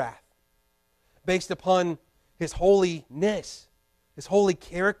holy wrath based upon his holiness, his holy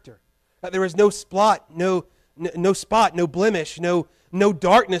character. That there is no spot, no blemish, no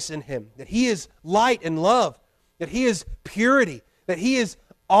darkness in him. That he is light and love. That he is purity. That he is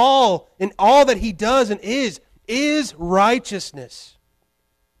all, and all that he does and is righteousness.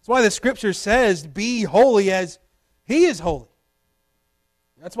 That's why the Scripture says, be holy as he is holy.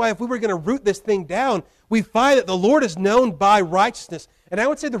 That's why if we were going to root this thing down, we find that the Lord is known by righteousness. And I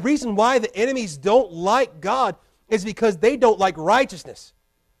would say the reason why the enemies don't like God is because they don't like righteousness.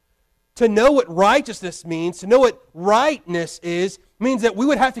 To know what righteousness means, to know what rightness is, means that we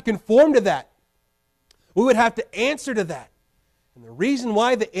would have to conform to that. We would have to answer to that. And the reason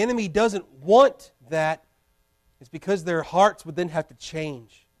why the enemy doesn't want that is because their hearts would then have to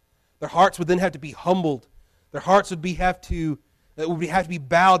change. Their hearts would then have to be humbled. Their hearts would have to be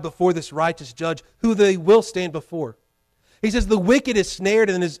bowed before this righteous judge, who they will stand before. He says, the wicked is snared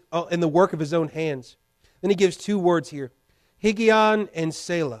in the work of his own hands. Then he gives two words here, Higgaion and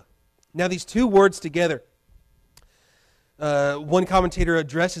Selah. Now these two words together, one commentator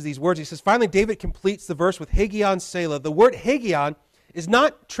addresses these words. He says, finally David completes the verse with Higgaion, Selah. The word Higgaion is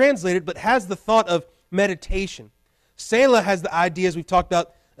not translated, but has the thought of meditation. Selah has the idea, as we've talked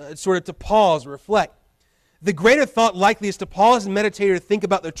about, sort of to pause, reflect. The greater thought likely is to pause and meditate or to think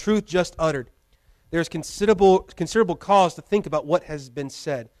about the truth just uttered. There is considerable cause to think about what has been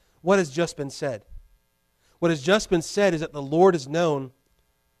said. What has just been said? What has just been said is that the Lord is known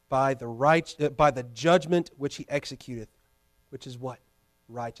by the judgment which he executeth, which is what?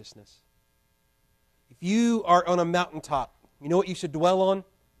 Righteousness. If you are on a mountaintop, you know what you should dwell on?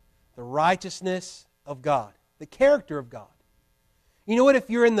 The righteousness of God, the character of God. You know what, if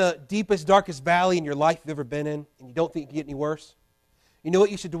you're in the deepest, darkest valley in your life you've ever been in, and you don't think it can get any worse, you know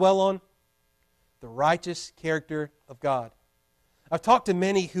what you should dwell on? The righteous character of God. I've talked to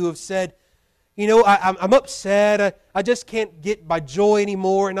many who have said, I'm upset. I just can't get my joy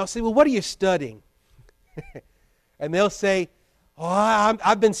anymore. And I'll say, well, what are you studying? And they'll say, oh,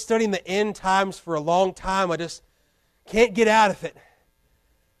 I've been studying the end times for a long time. I just can't get out of it.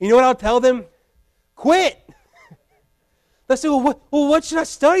 You know what I'll tell them? Quit. They'll say, well, what should I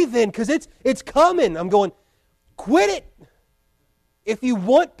study then? Because it's coming. I'm going, quit it. If you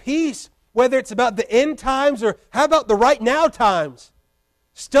want peace, whether it's about the end times or how about the right now times,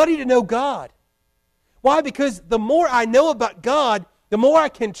 study to know God. Why? Because the more I know about God, the more I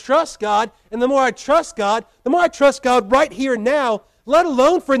can trust God, and the more I trust God, the more I trust God right here and now, let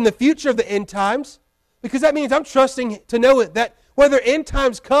alone for in the future of the end times, because that means I'm trusting to know that whether end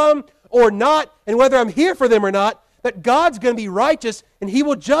times come or not, and whether I'm here for them or not, that God's going to be righteous, and He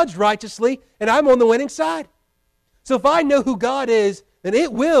will judge righteously, and I'm on the winning side. So if I know who God is, then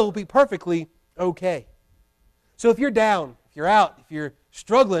it will be perfectly okay. So if you're down, if you're out, if you're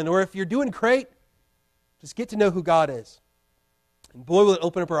struggling, or if you're doing great, just get to know who God is. And boy, will it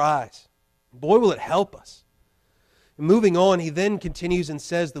open up our eyes. Boy, will it help us. And moving on, he then continues and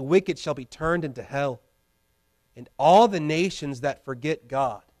says, the wicked shall be turned into hell, and all the nations that forget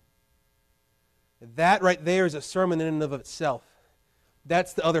God. That right there is a sermon in and of itself.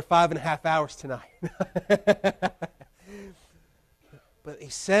 That's the other 5.5 hours tonight. But he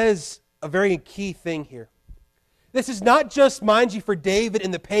says a very key thing here. This is not just, mind you, for David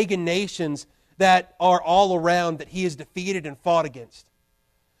and the pagan nations that are all around that he has defeated and fought against.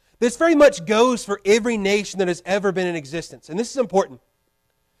 This very much goes for every nation that has ever been in existence. And this is important.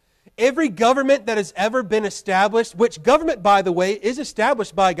 Every government that has ever been established, which government, by the way, is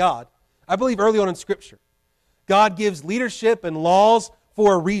established by God. I believe early on in Scripture, God gives leadership and laws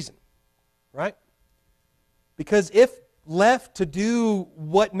for a reason. Right? Because if left to do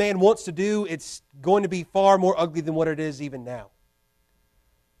what man wants to do, it's going to be far more ugly than what it is even now.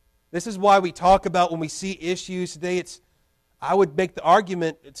 This is why we talk about when we see issues today, I would make the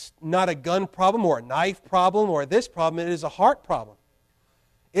argument it's not a gun problem or a knife problem or this problem, it is a heart problem.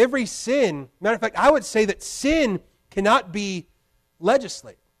 Every sin, matter of fact, I would say that sin cannot be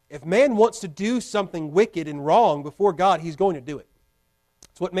legislated. If man wants to do something wicked and wrong before God, he's going to do it.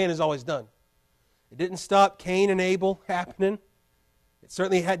 It's what man has always done. It didn't stop Cain and Abel happening. It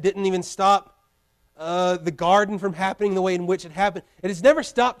certainly didn't even stop the garden from happening the way in which it happened. It has never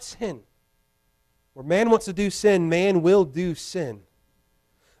stopped sin. Where man wants to do sin, man will do sin.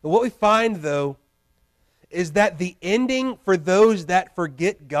 But what we find, though, is that the ending for those that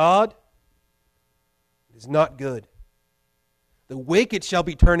forget God is not good. The wicked shall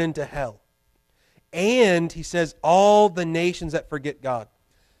be turned into hell. And, he says, all the nations that forget God.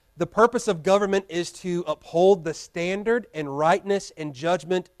 The purpose of government is to uphold the standard and rightness and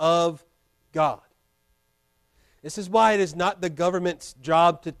judgment of God. This is why it is not the government's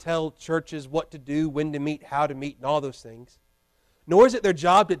job to tell churches what to do, when to meet, how to meet, and all those things. Nor is it their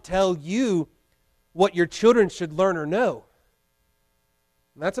job to tell you what your children should learn or know.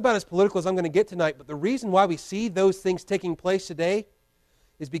 And that's about as political as I'm going to get tonight, but the reason why we see those things taking place today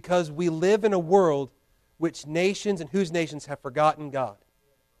is because we live in a world which nations and whose nations have forgotten God.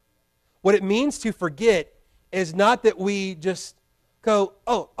 What it means to forget is not that we just go,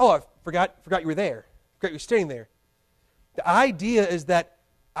 oh, I forgot you were there. Forgot you were standing there. The idea is that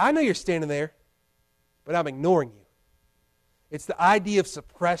I know you're standing there, but I'm ignoring you. It's the idea of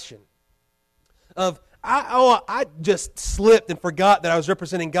suppression. Of, I just slipped and forgot that I was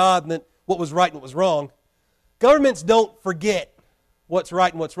representing God and that what was right and what was wrong. Governments don't forget what's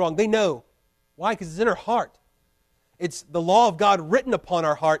right and what's wrong. They know. Why? Because it's in our heart. It's the law of God written upon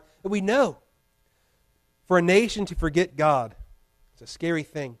our heart that we know. For a nation to forget God, it's a scary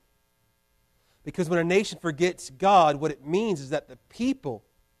thing. Because when a nation forgets God, what it means is that the people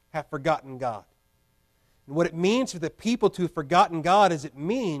have forgotten God. And what it means for the people to have forgotten God is it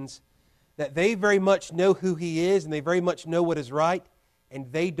means that they very much know who He is and they very much know what is right,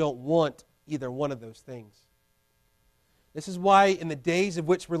 and they don't want either one of those things. This is why in the days of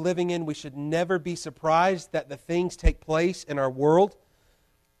which we're living in, we should never be surprised that the things take place in our world,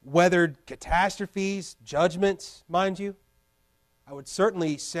 whether catastrophes, judgments, mind you. I would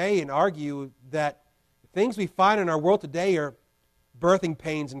certainly say and argue that the things we find in our world today are birthing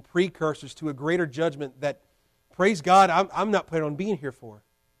pains and precursors to a greater judgment that, praise God, I'm not planning on being here for.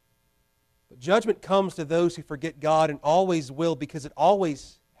 But judgment comes to those who forget God and always will, because it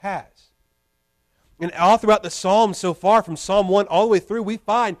always has. And all throughout the Psalms so far, from Psalm 1 all the way through, we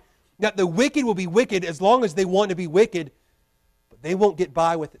find that the wicked will be wicked as long as they want to be wicked, but they won't get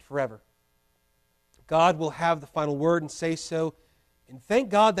by with it forever. God will have the final word and say so, and thank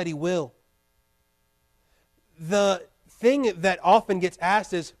God that He will. The thing that often gets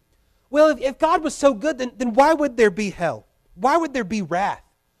asked is, Well, if God was so good, then why would there be hell? Why would there be wrath?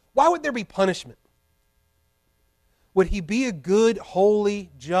 Why would there be punishment? Would He be a good,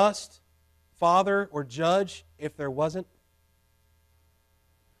 holy, just Father or judge if there wasn't?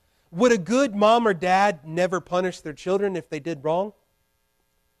 Would a good mom or dad never punish their children if they did wrong?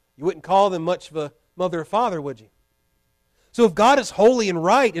 You wouldn't call them much of a mother or father, would you? So if God is holy and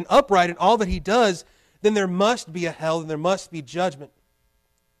right and upright in all that He does, then there must be a hell and there must be judgment.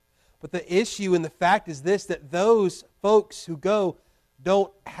 But the issue and the fact is this, that those folks who go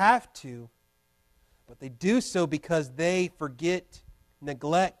don't have to, but they do so because they forget,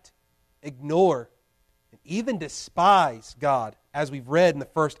 neglect, ignore, and even despise God, as we've read in the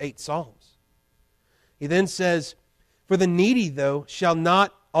first 8 Psalms. He then says, "For the needy, though, shall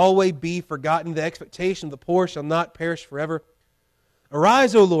not always be forgotten. The expectation of the poor shall not perish forever.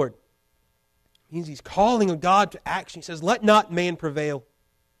 Arise, O Lord." It means He's calling on God to action. He says, "Let not man prevail.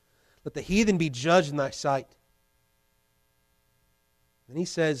 Let the heathen be judged in Thy sight." Then He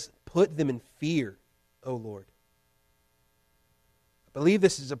says, "Put them in fear, O Lord." I believe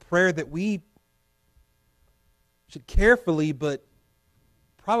this is a prayer that we should carefully but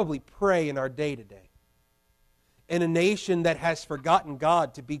probably pray in our day-to-day. In a nation that has forgotten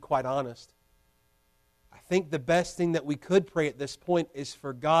God, to be quite honest, I think the best thing that we could pray at this point is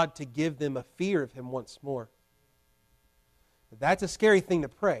for God to give them a fear of Him once more. But that's a scary thing to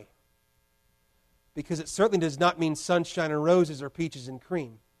pray, because it certainly does not mean sunshine and roses or peaches and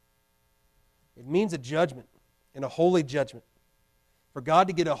cream. It means a judgment, and a holy judgment. For God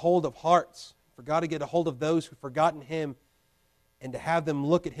to get a hold of hearts, for God to get a hold of those who've forgotten Him, and to have them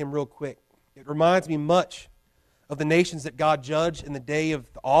look at Him real quick. It reminds me much of the nations that God judged in the day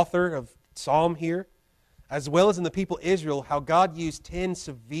of the author of Psalm here, as well as in the people Israel, how God used 10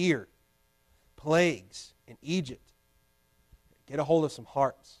 severe plagues in Egypt to get a hold of some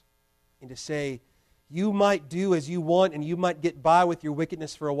hearts and to say, you might do as you want and you might get by with your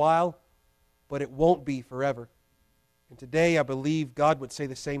wickedness for a while, but it won't be forever. And today I believe God would say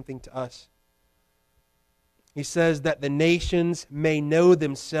the same thing to us. He says that the nations may know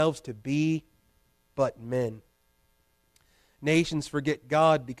themselves to be but men. Nations forget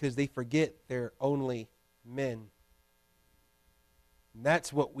God because they forget they're only men. And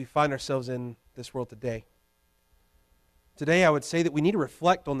that's what we find ourselves in this world today. Today I would say that we need to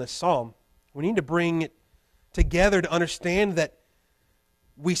reflect on this psalm. We need to bring it together to understand that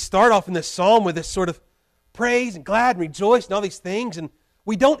we start off in this psalm with this sort of praise and glad and rejoice and all these things, and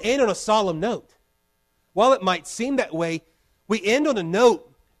we don't end on a solemn note. While it might seem that way, we end on a note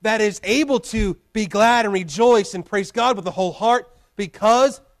that is able to be glad and rejoice and praise God with the whole heart,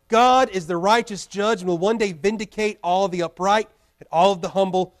 because God is the righteous judge and will one day vindicate all of the upright and all of the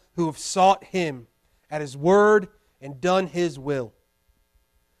humble who have sought Him at His word and done His will.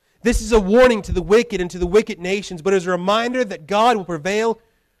 This is a warning to the wicked and to the wicked nations, but is a reminder that God will prevail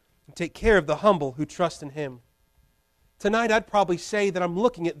and take care of the humble who trust in Him. Tonight I'd probably say that I'm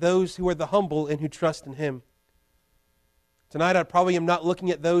looking at those who are the humble and who trust in Him. Tonight I probably am not looking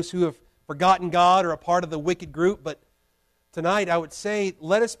at those who have forgotten God or a part of the wicked group, but tonight I would say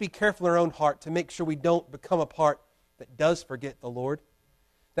let us be careful in our own heart to make sure we don't become a part that does forget the Lord.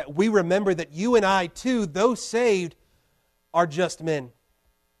 That we remember that you and I too, though saved, are just men.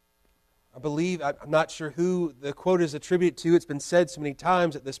 I believe, I'm not sure who the quote is attributed to. It's been said so many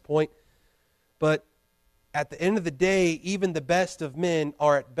times at this point. But at the end of the day, even the best of men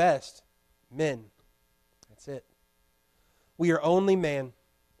are at best men. That's it. We are only man.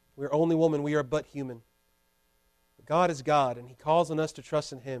 We are only woman. We are but human. But God is God, and He calls on us to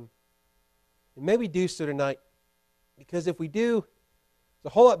trust in Him. And may we do so tonight, because if we do,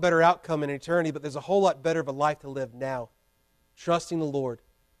 there's a whole lot better outcome in eternity, but there's a whole lot better of a life to live now, trusting the Lord,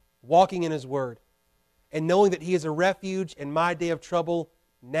 walking in His Word, and knowing that He is a refuge in my day of trouble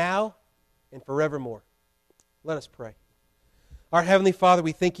now and forevermore. Let us pray. Our Heavenly Father,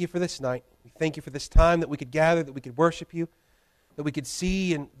 we thank You for this night. We thank You for this time that we could gather, that we could worship You, that we could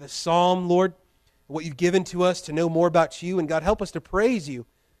see in the psalm, Lord, what You've given to us to know more about You. And God, help us to praise You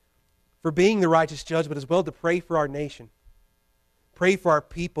for being the righteous judge, but as well to pray for our nation. Pray for our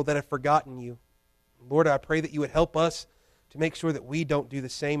people that have forgotten You. Lord, I pray that You would help us to make sure that we don't do the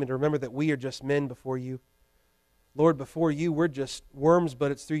same and to remember that we are just men before You. Lord, before You, we're just worms,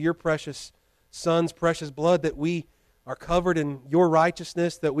 but it's through Your precious Son's precious blood that we are covered in Your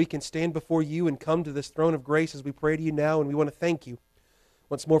righteousness, that we can stand before You and come to this throne of grace as we pray to You now. And we want to thank You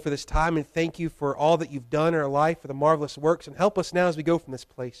once more for this time, and thank You for all that You've done in our life, for the marvelous works. And help us now as we go from this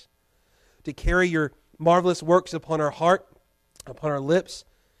place to carry Your marvelous works upon our heart, upon our lips,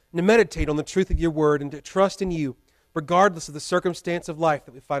 and to meditate on the truth of Your word and to trust in You regardless of the circumstance of life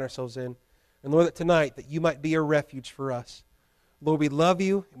that we find ourselves in. And Lord, that tonight that you might be a refuge for us. Lord, we love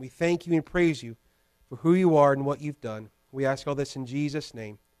you and we thank you and praise you for who you are and what you've done. We ask all this in Jesus'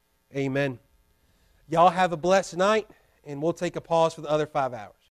 name. Amen. Y'all have a blessed night, and we'll take a pause for the other 5 hours.